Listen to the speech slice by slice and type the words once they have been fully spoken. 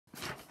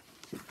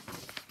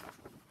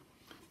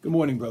Good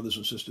morning, brothers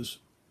and sisters.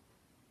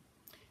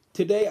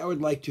 Today I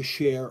would like to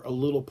share a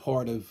little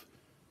part of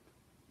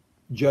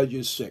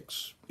Judges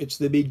 6. It's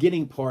the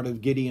beginning part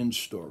of Gideon's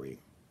story,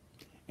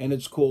 and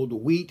it's called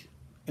Wheat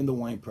in the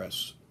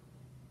Winepress.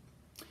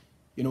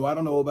 You know, I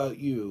don't know about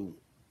you,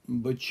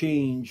 but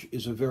change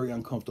is a very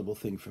uncomfortable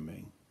thing for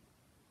me.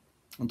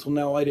 Until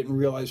now, I didn't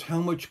realize how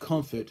much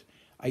comfort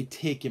I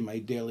take in my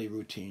daily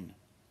routine,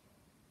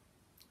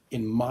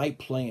 in my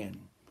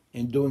plan,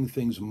 in doing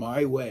things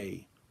my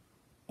way,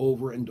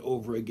 over and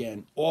over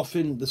again,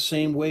 often the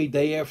same way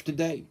day after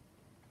day.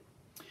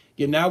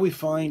 Yet now I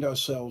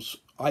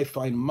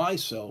find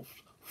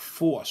myself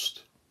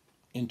forced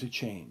into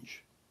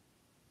change.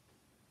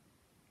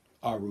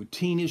 Our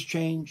routine has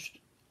changed,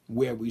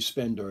 where we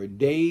spend our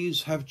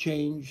days have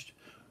changed,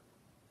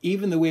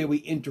 even the way we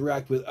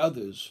interact with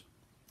others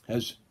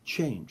has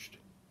changed.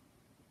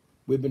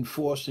 We've been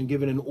forced and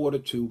given an order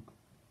to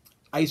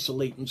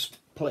isolate in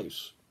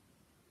place.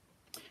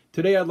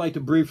 Today, I'd like to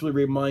briefly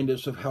remind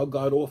us of how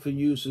God often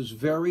uses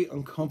very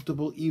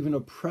uncomfortable, even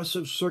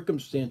oppressive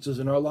circumstances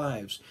in our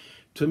lives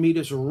to meet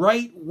us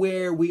right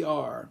where we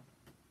are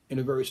in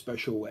a very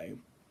special way.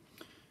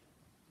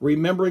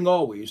 Remembering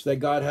always that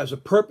God has a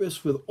purpose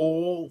for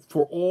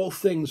all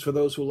things for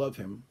those who love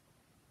him,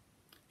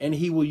 and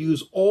he will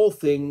use all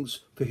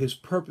things for his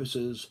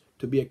purposes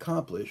to be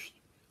accomplished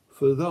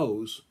for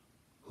those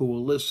who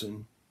will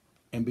listen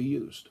and be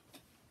used.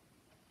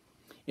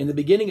 In the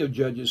beginning of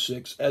Judges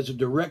 6, as a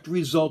direct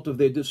result of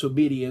their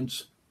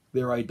disobedience,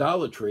 their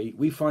idolatry,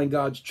 we find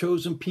God's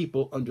chosen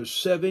people under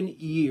 7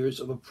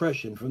 years of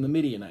oppression from the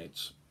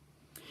Midianites.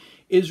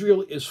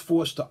 Israel is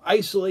forced to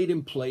isolate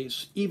in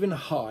place, even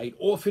hide,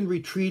 often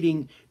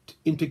retreating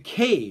into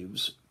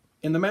caves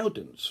in the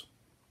mountains.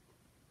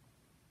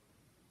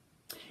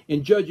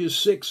 In Judges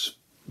 6,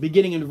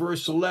 beginning in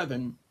verse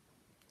 11,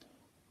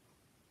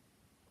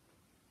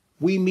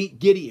 we meet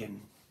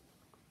Gideon.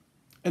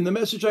 And the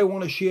message I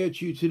want to share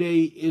to you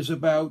today is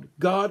about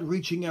God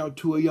reaching out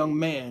to a young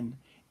man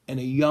and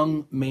a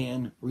young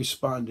man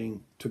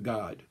responding to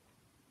God.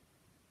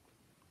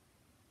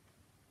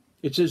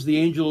 It says the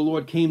angel of the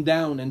Lord came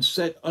down and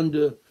sat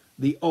under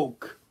the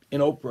oak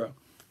in Ophrah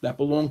that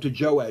belonged to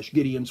Joash,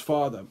 Gideon's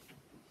father.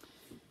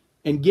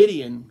 And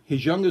Gideon,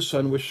 his youngest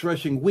son, was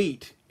threshing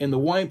wheat in the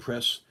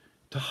winepress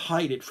to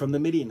hide it from the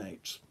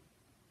Midianites.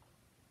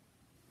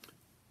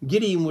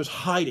 Gideon was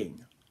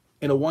hiding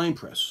in a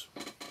winepress.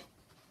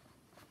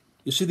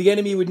 You see, the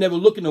enemy would never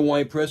look in the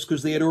winepress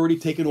because they had already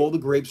taken all the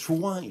grapes for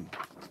wine.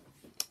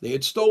 They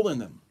had stolen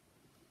them.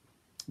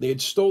 They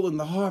had stolen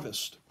the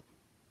harvest.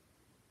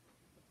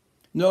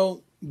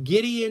 No,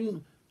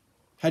 Gideon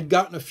had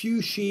gotten a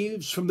few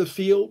sheaves from the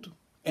field,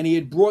 and he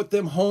had brought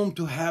them home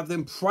to have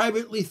them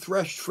privately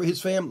threshed for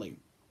his family.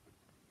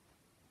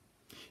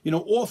 You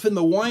know, often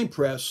the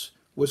winepress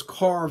was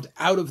carved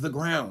out of the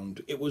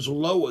ground. It was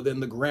lower than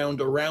the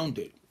ground around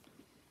it.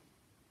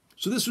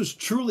 So this was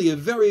truly a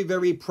very,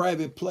 very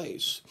private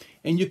place.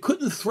 And you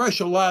couldn't thresh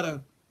a lot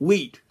of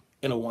wheat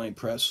in a wine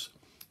press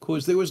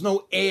because there was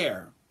no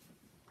air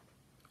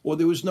or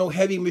there was no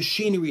heavy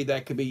machinery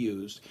that could be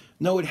used.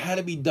 No, it had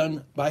to be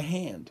done by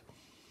hand.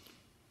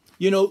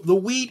 You know, the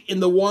wheat in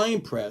the wine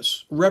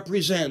press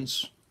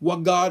represents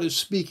what God is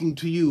speaking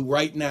to you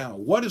right now.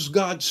 What is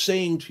God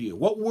saying to you?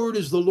 What word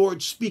is the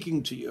Lord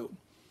speaking to you?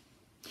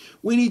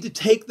 We need to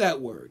take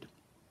that word.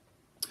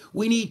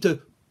 We need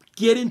to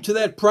get into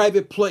that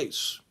private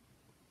place.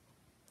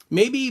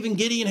 Maybe even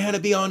Gideon had to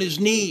be on his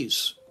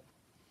knees.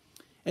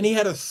 And he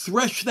had to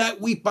thresh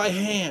that wheat by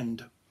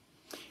hand.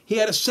 He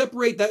had to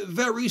separate that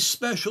very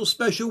special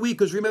wheat.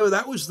 Because remember,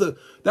 that was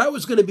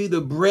going to be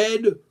the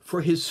bread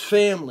for his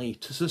family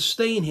to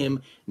sustain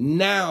him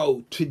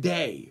now,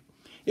 today.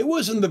 It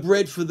wasn't the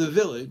bread for the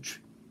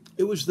village.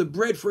 It was the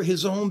bread for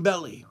his own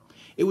belly.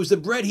 It was the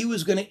bread he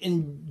was going to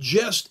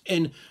ingest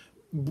and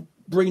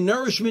bring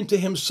nourishment to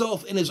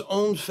himself and his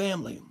own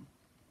family.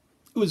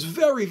 It was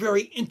very,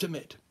 very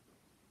intimate.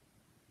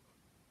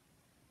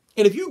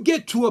 And if you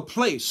get to a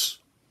place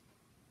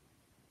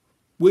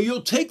where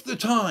you'll take the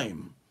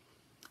time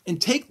and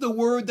take the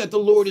word that the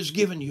Lord has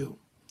given you,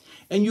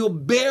 and you'll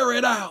bear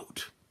it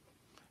out,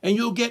 and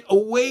you'll get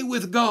away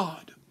with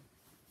God,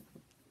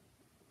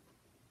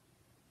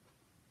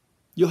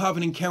 you'll have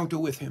an encounter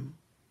with him.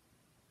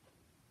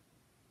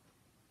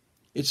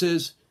 It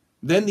says,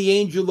 then the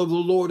angel of the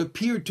Lord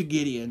appeared to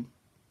Gideon,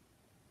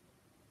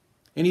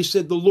 and he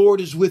said, the Lord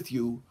is with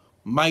you,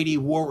 mighty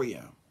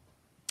warrior.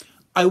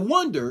 I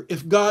wonder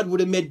if God would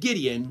have met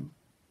Gideon,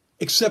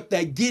 except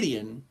that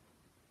Gideon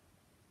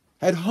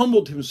had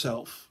humbled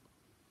himself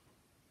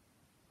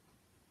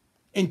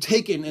and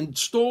taken and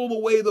stole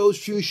away those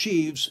few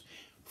sheaves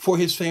for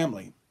his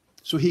family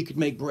so he could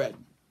make bread.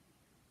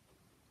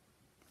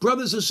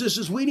 Brothers and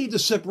sisters, we need to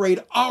separate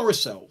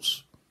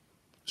ourselves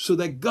so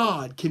that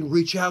God can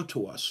reach out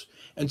to us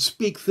and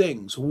speak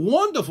things,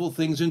 wonderful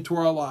things into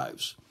our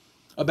lives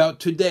about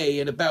today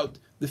and about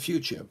the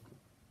future.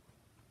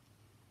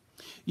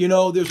 You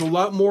know, there's a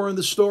lot more in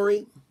the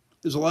story.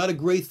 There's a lot of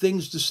great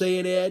things to say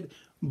and add,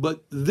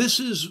 But this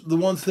is the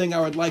one thing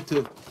I would like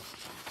to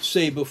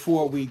say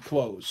before we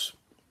close.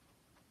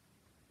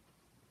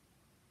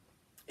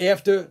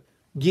 After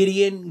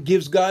Gideon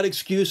gives God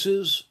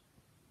excuses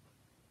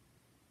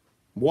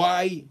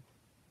why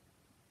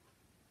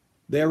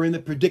they're in the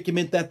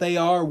predicament that they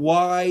are,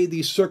 why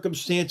the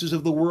circumstances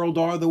of the world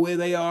are the way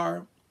they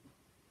are,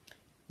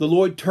 the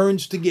Lord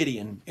turns to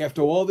Gideon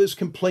after all this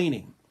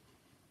complaining,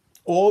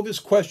 all of his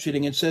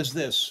questioning, and says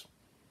this,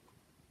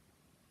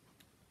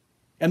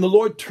 "And the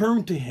Lord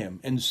turned to him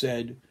and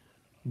said,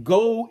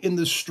 go in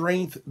the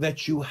strength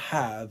that you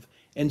have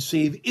and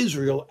save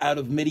Israel out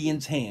of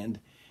Midian's hand.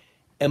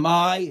 Am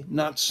I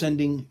not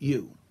sending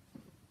you?"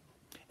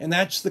 And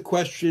that's the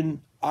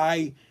question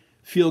I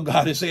feel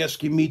God is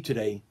asking me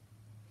today.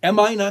 Am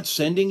I not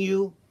sending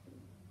you?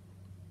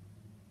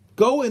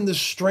 Go in the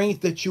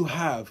strength that you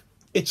have.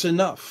 It's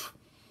enough.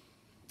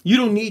 You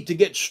don't need to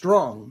get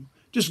strong.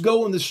 Just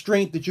go in the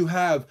strength that you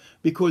have,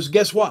 because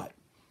guess what?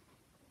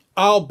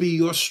 I'll be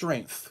your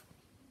strength.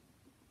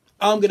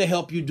 I'm going to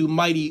help you do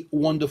mighty,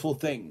 wonderful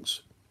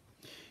things.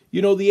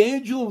 You know, the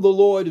angel of the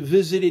Lord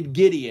visited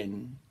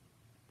Gideon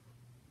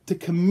to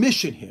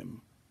commission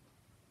him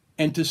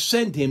and to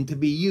send him to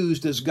be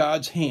used as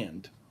God's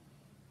hand.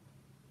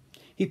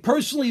 He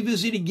personally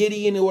visited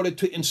Gideon in order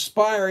to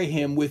inspire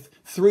him with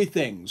three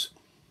things: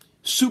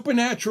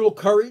 supernatural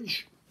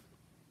courage,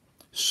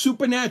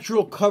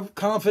 supernatural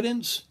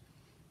confidence,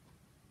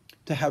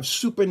 to have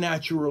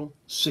supernatural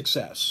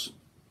success.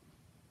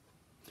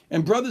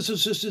 And brothers and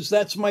sisters,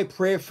 that's my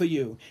prayer for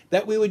you,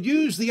 that we would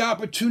use the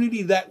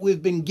opportunity that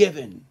we've been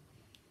given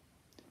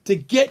to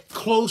get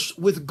close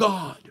with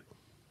God,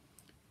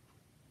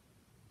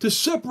 to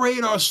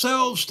separate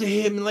ourselves to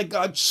him and let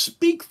God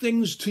speak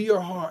things to your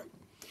heart,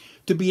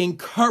 to be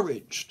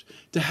encouraged,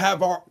 to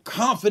have our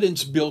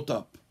confidence built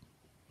up.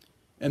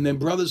 And then,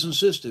 brothers and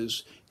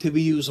sisters, to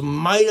be used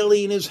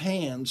mightily in his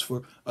hands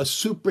for a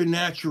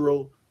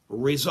supernatural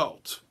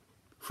result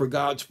for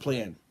God's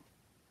plan.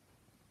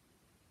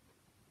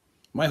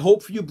 My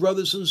hope for you,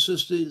 brothers and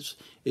sisters,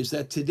 is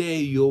that today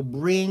you'll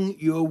bring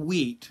your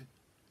wheat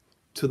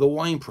to the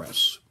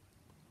winepress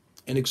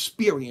and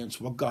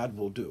experience what God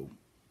will do.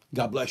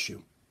 God bless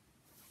you.